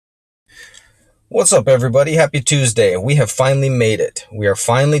What's up, everybody? Happy Tuesday. We have finally made it. We are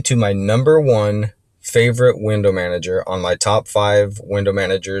finally to my number one favorite window manager on my top 5 window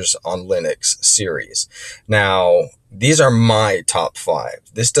managers on Linux series. Now, these are my top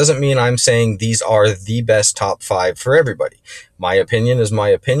 5. This doesn't mean I'm saying these are the best top 5 for everybody. My opinion is my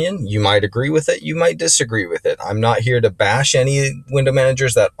opinion. You might agree with it. You might disagree with it. I'm not here to bash any window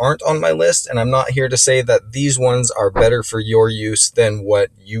managers that aren't on my list, and I'm not here to say that these ones are better for your use than what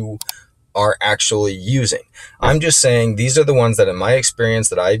you are actually using. I'm just saying these are the ones that in my experience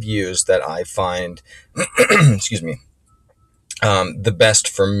that I've used that I find, excuse me, the best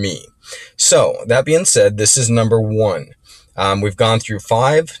for me. So that being said, this is number 1. We've gone through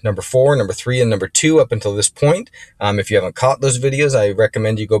 5, number 4, number 3, and number 2 up until this point. If you haven't caught those videos, I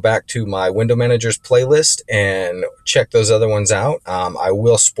recommend you go back to my window managers playlist and check those other ones out. I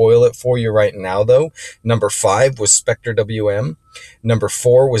will spoil it for you right now though. Number 5 was Spectre WM. Number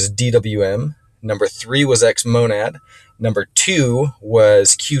 4 was DWM. Number 3 was Xmonad. Number 2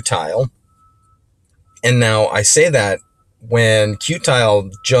 was Qtile. And now I say that when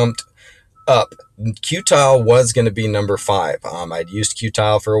Qtile jumped up, Qtile was going to be number 5. I'd used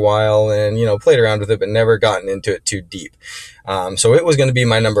Qtile for a while and, played around with it, but never gotten into it too deep. So it was going to be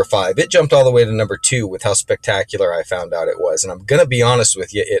my number 5. It jumped all the way to number 2 with how spectacular I found out it was. And I'm going to be honest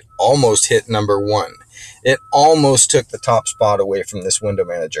with you, it almost hit number 1. It almost took the top spot away from this window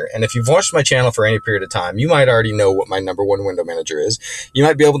manager. And if you've watched my channel for any period of time, you might already know what my number 1 window manager is. You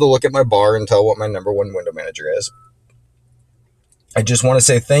might be able to look at my bar and tell what my number 1 window manager is. I just want to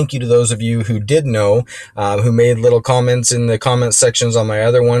say thank you to those of you who did know, who made little comments in the comment sections on my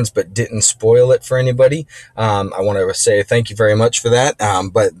other ones, but didn't spoil it for anybody. I want to say thank you very much for that.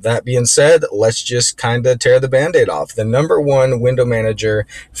 But that being said, let's just kind of tear the Band-Aid off. The number 1 window manager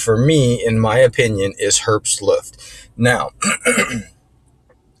for me, in my opinion, is Herbstluft. Now,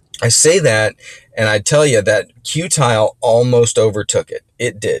 I say that, and I tell you that Qtile almost overtook it.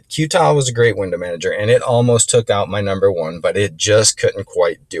 It did. Qtile was a great window manager, and it almost took out my number 1, but it just couldn't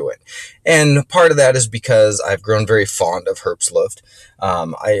quite do it. And part of that is because I've grown very fond of Herbstluft.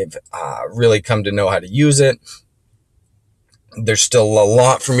 I've really come to know how to use it. There's still a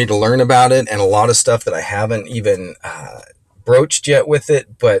lot for me to learn about it, and a lot of stuff that I haven't even broached yet with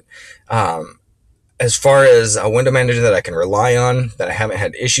it, but as far as a window manager that I can rely on, that I haven't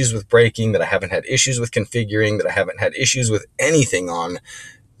had issues with breaking, that I haven't had issues with configuring, that I haven't had issues with anything on,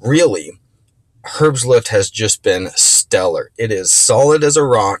 really, Herbstluft has just been stellar. It is solid as a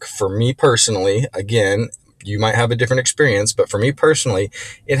rock for me personally. Again, you might have a different experience, but for me personally,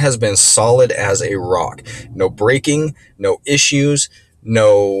 it has been solid as a rock. No breaking, no issues,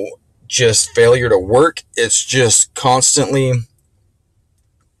 no just failure to work. It's just constantly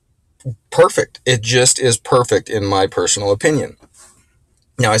perfect. It just is perfect in my personal opinion.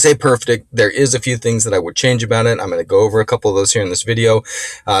 Now, I say perfect. There is a few things that I would change about it. I'm going to go over a couple of those here in this video.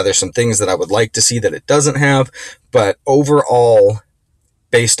 There's some things that I would like to see that it doesn't have, but overall,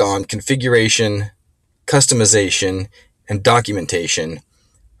 based on configuration, customization, and documentation,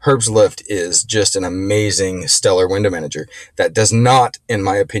 Herbstluft is just an amazing, stellar window manager that does not, in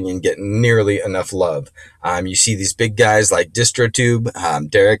my opinion, get nearly enough love. You see these big guys like DistroTube.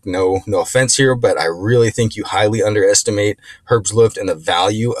 Derek, no offense here, but I really think you highly underestimate Herbstluft and the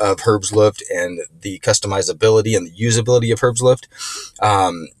value of Herbstluft and the customizability and the usability of Herbstluft.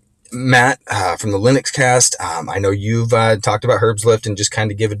 Matt from the Linux cast, I know you've talked about Herbstluft and just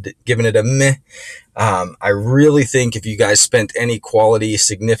kind of given it a meh. I really think if you guys spent any quality,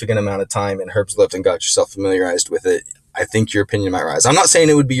 significant amount of time in Herbstluft and got yourself familiarized with it, I think your opinion might rise. I'm not saying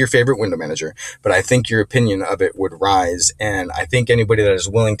it would be your favorite window manager, but I think your opinion of it would rise. And I think anybody that is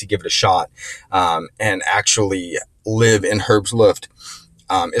willing to give it a shot and actually live in Herbstluft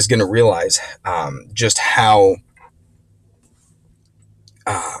is going to realize just how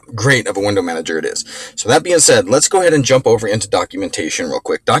great of a window manager it is. So that being said, let's go ahead and jump over into documentation real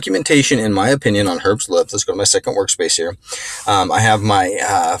quick. Documentation, in my opinion, on Herbstluft, let's go to my second workspace here. I have my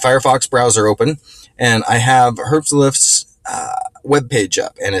Firefox browser open, and I have Herbstluft's webpage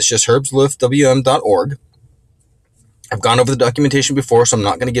up, and it's just herbstluftwm.org. I've gone over the documentation before, so I'm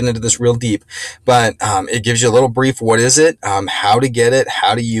not going to get into this real deep, but it gives you a little brief. What is it? How to get it?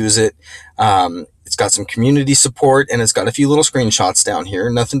 How to use it? It's got some community support, and it's got a few little screenshots down here.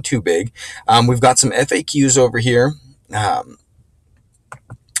 Nothing too big. We've got some FAQs over here that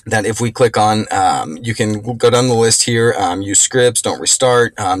if we click on, you can go down the list here. Use scripts, don't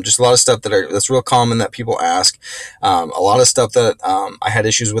restart. Just a lot of stuff that's real common that people ask. A lot of stuff that I had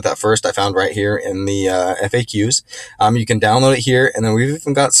issues with at first, I found right here in the FAQs. You can download it here, and then we've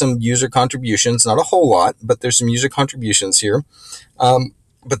even got some user contributions. Not a whole lot, but there's some user contributions here.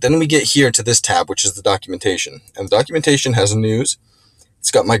 But then we get here to this tab, which is the documentation. And the documentation has news. It's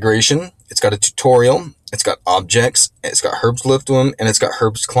got migration. It's got a tutorial. It's got objects. It's got Herb's Lift1, and it's got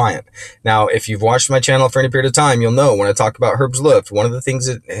Herb's client. Now, if you've watched my channel for any period of time, you'll know when I talk about Herb's Lift, one of the things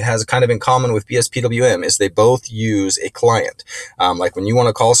that it has kind of in common with BSPWM is they both use a client. Like when you want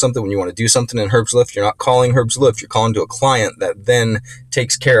to call something, when you want to do something in Herb's Lift, you're not calling Herb's Lift. You're calling to a client that then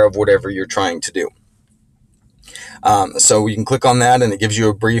takes care of whatever you're trying to do. So you can click on that and it gives you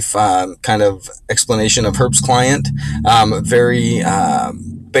a brief kind of explanation of Herb's client. Very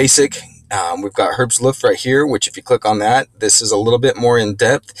basic. We've got Herb's Lift right here, which if you click on that, this is a little bit more in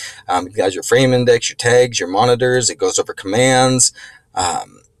depth. It has your frame index, your tags, your monitors. It goes over commands,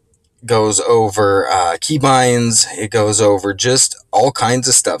 goes over keybinds. It goes over just all kinds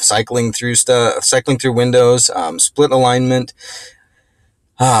of stuff, cycling through windows, split alignment.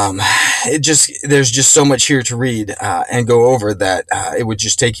 There's just so much here to read and go over that it would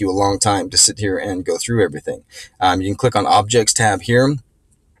just take you a long time to sit here and go through everything. You can click on Objects tab here.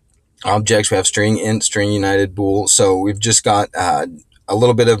 Objects, we have string, int, string, united, bool. So we've just got a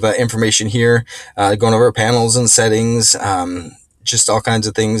little bit of information here, going over panels and settings, just all kinds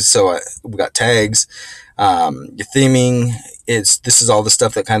of things. So we've got tags, your theming. This is all the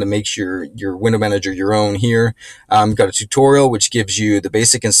stuff that kind of makes your window manager your own here. You've got a tutorial which gives you the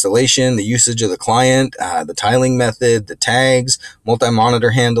basic installation, the usage of the client, the tiling method, the tags,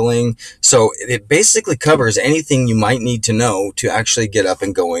 multi-monitor handling. So it basically covers anything you might need to know to actually get up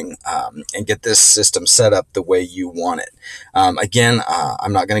and going and get this system set up the way you want it. Again,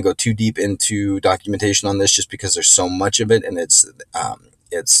 I'm not going to go too deep into documentation on this just because there's so much of it, and it's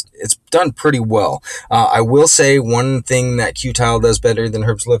done pretty well. I will say one thing that Qtile does better than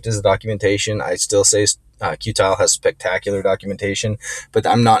Herb's Lift is the documentation. I still say Qtile has spectacular documentation, but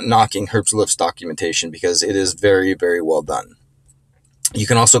I'm not knocking Herb's Lift's documentation because it is very, very well done. You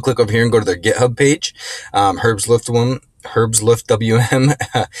can also click over here and go to their GitHub page, Herb's Lift WM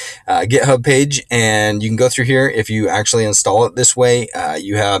GitHub page, and you can go through here. If you actually install it this way,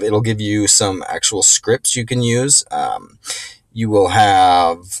 it'll give you some actual scripts you can use. You will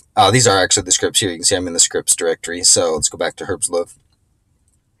have, these are actually the scripts here. You can see I'm in the scripts directory. So let's go back to Herb's Lift.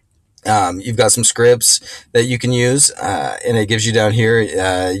 You've got some scripts that you can use, and it gives you down here,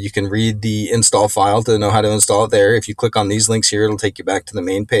 you can read the install file to know how to install it there. If you click on these links here, it'll take you back to the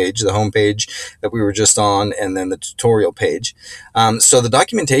main page, the home page that we were just on, and then the tutorial page. So the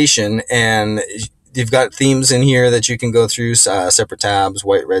documentation, and you've got themes in here that you can go through, separate tabs,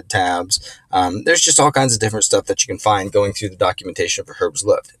 white, red tabs. There's just all kinds of different stuff that you can find going through the documentation for Herb's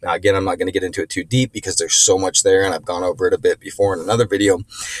Lift. Now, again, I'm not going to get into it too deep because there's so much there, and I've gone over it a bit before in another video.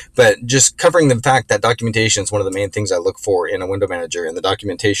 But just covering the fact that documentation is one of the main things I look for in a window manager, and the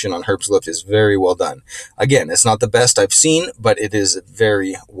documentation on Herb's Lift is very well done. Again, it's not the best I've seen, but it is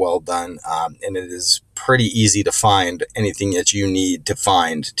very well done, and it is pretty easy to find anything that you need to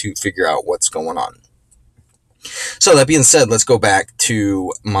find to figure out what's going on. So that being said, let's go back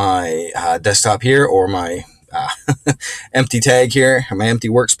to my desktop here, or my empty tag here, my empty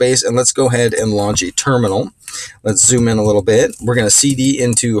workspace, and let's go ahead and launch a terminal. Let's zoom in a little bit. We're going to cd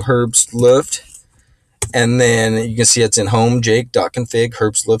into Herb's Lift, and then you can see it's in home jake.config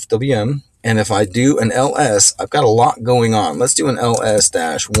Herb's Lift WM. And if I do an ls, I've got a lot going on. Let's do an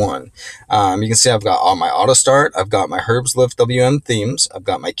ls-1. You can see I've got all my auto start, I've got my Herb's Lift WM themes, I've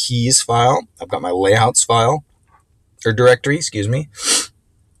got my keys file, I've got my layouts file, or directory, excuse me.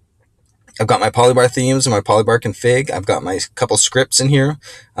 I've got my polybar themes and my polybar config. I've got my couple scripts in here.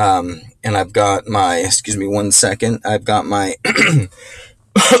 And I've got my, excuse me one second, I've got my,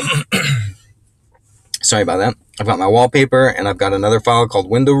 sorry about that. I've got my wallpaper, and I've got another file called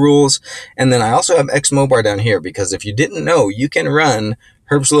window rules. And then I also have Xmobar down here, because if you didn't know, you can run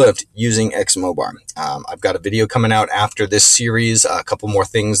Herb's Lift using Xmobar. I've got a video coming out after this series, a couple more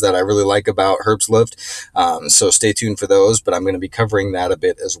things that I really like about Herb's Lift. So stay tuned for those, but I'm going to be covering that a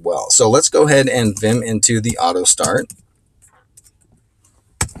bit as well. So let's go ahead and vim into the auto start.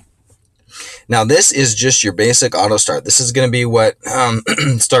 Now this is just your basic auto start. This is going to be what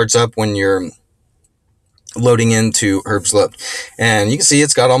starts up when you're loading into Herb's Lift, and you can see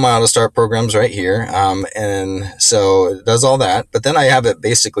it's got all my auto start programs right here, and so it does all that, but then I have it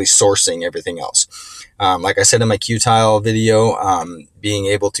basically sourcing everything else. Like I said in my Qtile video, being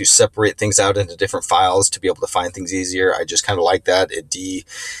able to separate things out into different files to be able to find things easier, I just kind of like that.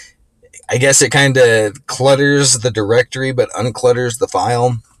 I guess it kind of clutters the directory but unclutters the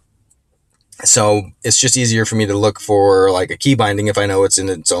file. So it's just easier for me to look for like a key binding if I know it's in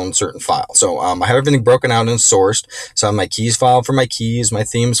its own certain file. So I have everything broken out and sourced. So I have my keys file for my keys, my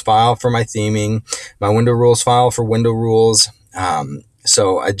themes file for my theming, my window rules file for window rules.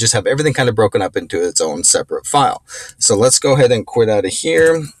 So I just have everything kind of broken up into its own separate file. So let's go ahead and quit out of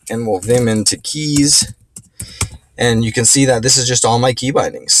here, and we'll vim into keys. And you can see that this is just all my key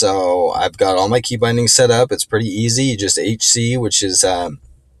bindings. So I've got all my key bindings set up. It's pretty easy. You just HC, which is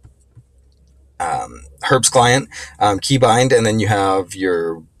Herb's client, keybind, and then you have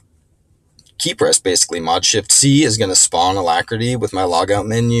your key press, basically. Mod Shift C is going to spawn Alacrity with my logout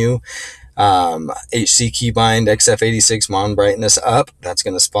menu. HC keybind XF86 mon brightness up. That's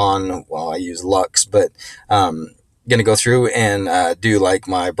going to spawn, well, I use Lux, but going to go through and do like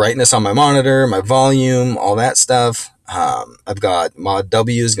my brightness on my monitor, my volume, all that stuff. I've got mod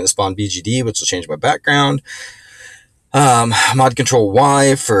W is going to spawn BGD, which will change my background. Mod control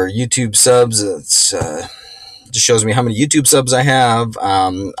Y for YouTube subs. It's just shows me how many YouTube subs I have.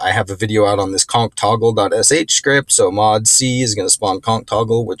 I have a video out on this conktoggle.sh script. So mod C is going to spawn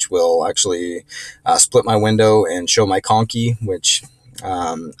conktoggle, which will actually split my window and show my conky, which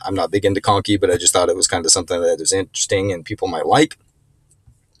I'm not big into conky, but I just thought it was kind of something that is interesting and people might like.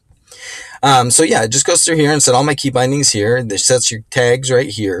 So yeah, it just goes through here and set all my key bindings here. It sets your tags right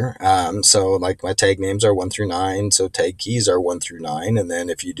here. So like my tag names are 1 through 9. So tag keys are 1 through 9. And then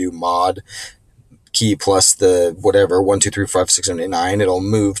if you do mod key plus the whatever 1, 2, 3, 4, 5, 6, 7, 8, 9, it'll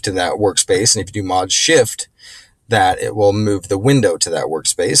move to that workspace. And if you do mod shift, that it will move the window to that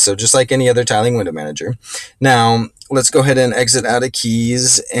workspace. So just like any other tiling window manager. Now let's go ahead and exit out of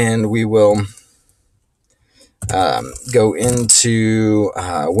keys, and we will go into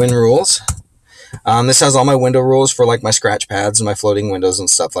win rules. This has all my window rules for like my scratch pads and my floating windows and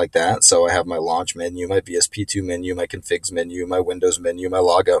stuff like that. So I have my launch menu, my VSP2 menu, my configs menu, my Windows menu, my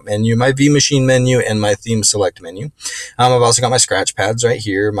logout menu, my vMachine menu, and my theme select menu. I've also got my scratch pads right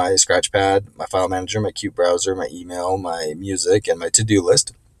here, my scratch pad, my file manager, my Qt browser, my email, my music, and my to-do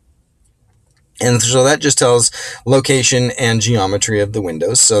list. And so that just tells location and geometry of the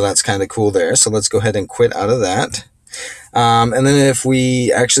windows. So that's kind of cool there. So let's go ahead and quit out of that. And then if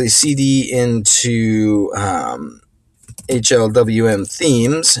we actually CD into HLWM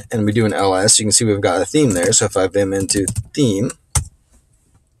themes and we do an LS, you can see we've got a theme there. So if I vim into theme,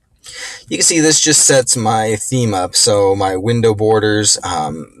 you can see this just sets my theme up. So my window borders,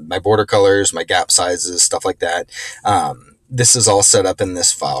 my border colors, my gap sizes, stuff like that. This is all set up in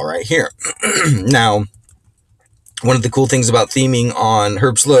this file right here. Now, one of the cool things about theming on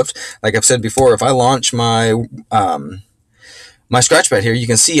Herb's Lift, like I've said before, if I launch my my Scratchpad here, you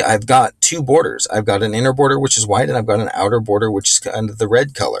can see I've got two borders. I've got an inner border, which is white, and I've got an outer border, which is kind of the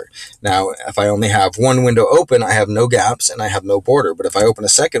red color. Now, if I only have one window open, I have no gaps and I have no border. But if I open a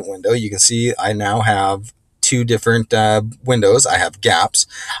second window, you can see I now have two different windows. I have gaps.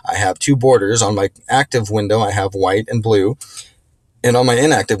 I have two borders. On my active window, I have white and blue. And on my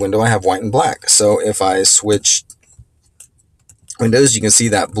inactive window, I have white and black. So if I switch windows, you can see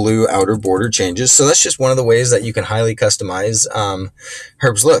that blue outer border changes. So that's just one of the ways that you can highly customize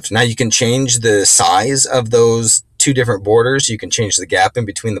Herb's Lift. Now you can change the size of those two different borders. You can change the gap in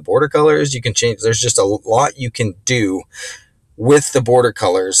between the border colors. You can change, there's just a lot you can do with the border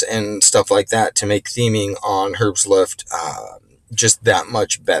colors and stuff like that to make theming on Herb's Lift just that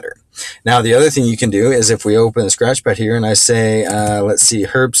much better. Now the other thing you can do is if we open the Scratchpad here and I say, let's see,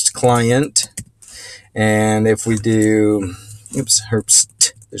 Herb's client, and if we do, oops,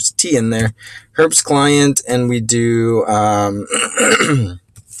 Herbst, there's a T in there, Herb's client, and we do,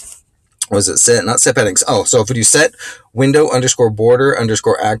 was it set, not set settings. Oh, so if we do set window underscore border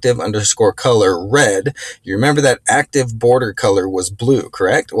underscore active underscore color red, you remember that active border color was blue,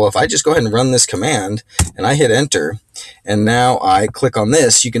 correct? Well, if I just go ahead and run this command and I hit enter, and now I click on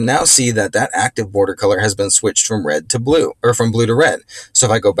this, you can now see that that active border color has been switched from red to blue, or from blue to red. So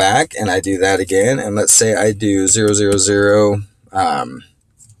if I go back and I do that again, and let's say I do 000,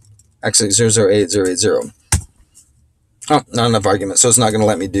 actually 008080. Oh, not enough argument, so it's not going to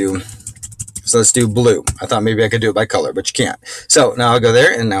let me do. So let's do blue. I thought maybe I could do it by color, but you can't. So now I'll go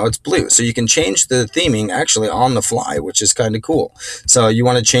there, and now it's blue. So you can change the theming actually on the fly, which is kind of cool. So you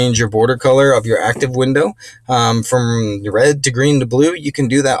want to change your border color of your active window from red to green to blue. You can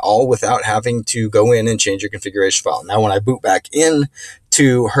do that all without having to go in and change your configuration file. Now when I boot back in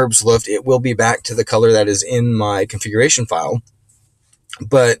to Herb's Lift, it will be back to the color that is in my configuration file.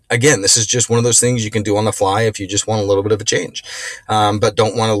 But again, this is just one of those things you can do on the fly if you just want a little bit of a change, but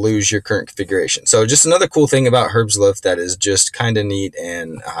don't want to lose your current configuration. So just another cool thing about Herb's Lift that is just kind of neat,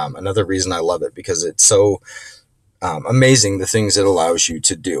 and another reason I love it, because it's so amazing the things it allows you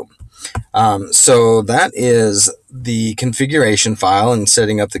to do. So that is the configuration file and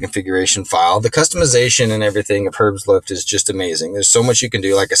setting up the configuration file. The customization and everything of Herbslift is just amazing. There's so much you can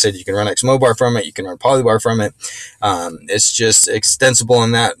do. Like I said, you can run Xmobar from it. You can run Polybar from it. It's just extensible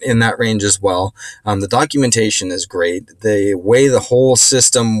in that range as well. The documentation is great. The way the whole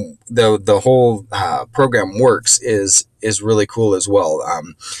system, the whole program works is really cool as well.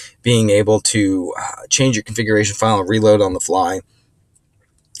 Being able to change your configuration file and reload on the fly.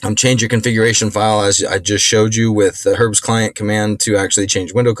 Change your configuration file as I just showed you with the Herbs client command to actually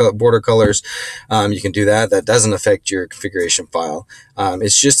change window border colors. You can do that. That doesn't affect your configuration file.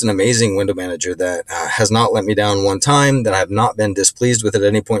 It's just an amazing window manager that has not let me down one time, that I have not been displeased with at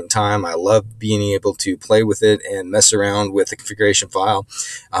any point in time. I love being able to play with it and mess around with the configuration file.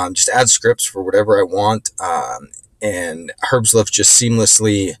 Just add scripts for whatever I want. And Herbslift just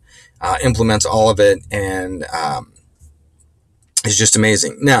seamlessly implements all of it, and it's just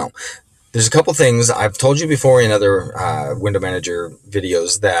amazing. Now, there's a couple things I've told you before in other window manager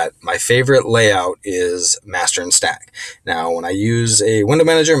videos that my favorite layout is master and stack. Now, when I use a window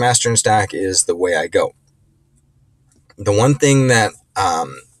manager, master and stack is the way I go. The one thing that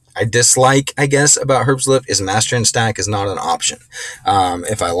I dislike, I guess, about Herbslift is master and stack is not an option.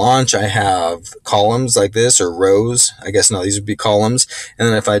 If I launch, I have columns like this, or rows. I guess no, these would be columns. And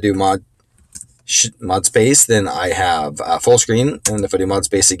then if I do mod space, then I have full screen, and if I do mod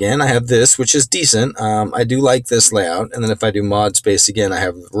space again, I have this, which is decent. I do like this layout. And then if I do mod space again, I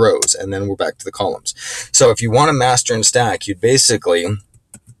have rows, and then we're back to the columns. So if you want to master and stack, you'd basically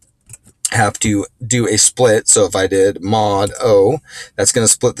have to do a split. So if I did mod O, that's going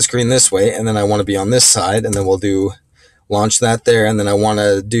to split the screen this way, and then I want to be on this side, and then we'll do launch that there, and then I want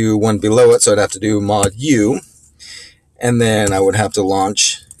to do one below it, so I'd have to do mod U, and then I would have to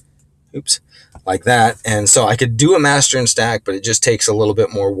launch, oops, like that. And so I could do a master and stack, but it just takes a little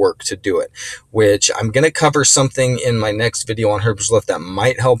bit more work to do it, which I'm going to cover something in my next video on Herbslift that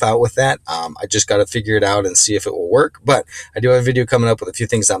might help out with that. I just got to figure it out and see if it will work, but I do have a video coming up with a few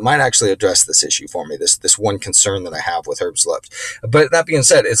things that might actually address this issue for me, this one concern that I have with Herbslift. But that being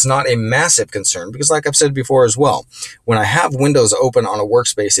said, it's not a massive concern, because like I've said before as well, when I have windows open on a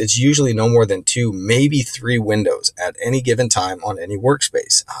workspace, it's usually no more than 2, maybe 3 windows at any given time on any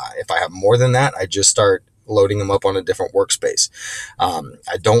workspace. If I have more than that, I just start loading them up on a different workspace.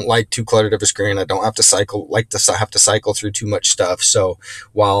 I don't like too cluttered of a screen. I don't have to cycle through too much stuff. So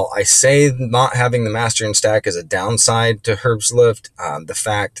while I say not having the master and stack is a downside to Herbslift, the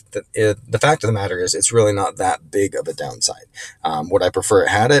fact of the matter is it's really not that big of a downside. Would I prefer it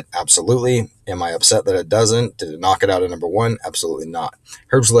had it? Absolutely. Am I upset that it doesn't? Did it knock it out at number 1? Absolutely not.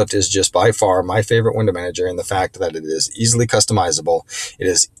 Herbslift is just by far my favorite window manager in the fact that it is easily customizable, it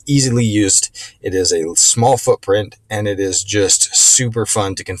is easily used, it is a small footprint, and it is just super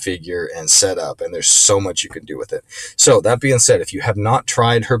fun to configure and set up, and there's so much you can do with it. So that being said, if you have not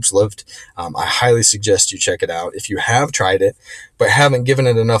tried Herbslift, I highly suggest you check it out. If you have tried it but haven't given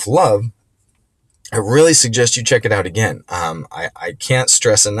it enough love, I really suggest you check it out again. I can't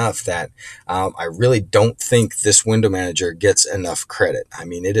stress enough that I really don't think this window manager gets enough credit. I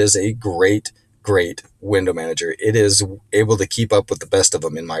mean, it is a great window manager. It is able to keep up with the best of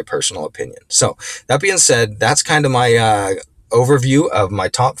them, in my personal opinion. So that being said, that's kind of my overview of my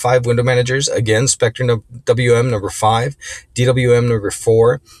top 5 window managers. Again, Spectrum WM number 5, DWM number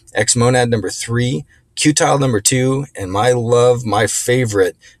 4, Xmonad number 3, Qtile number 2, and my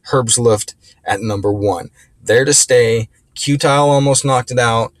favorite, Herbslift at number 1. There to stay. Qtile almost knocked it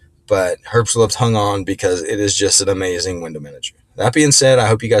out, but Herbslift hung on because it is just an amazing window manager. That being said, I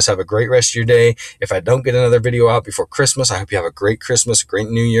hope you guys have a great rest of your day. If I don't get another video out before Christmas, I hope you have a great Christmas, a great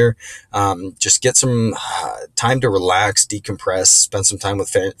New Year. Just get some time to relax, decompress, spend some time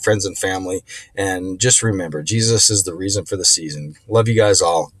with friends and family, and just remember, Jesus is the reason for the season. Love you guys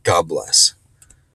all. God bless.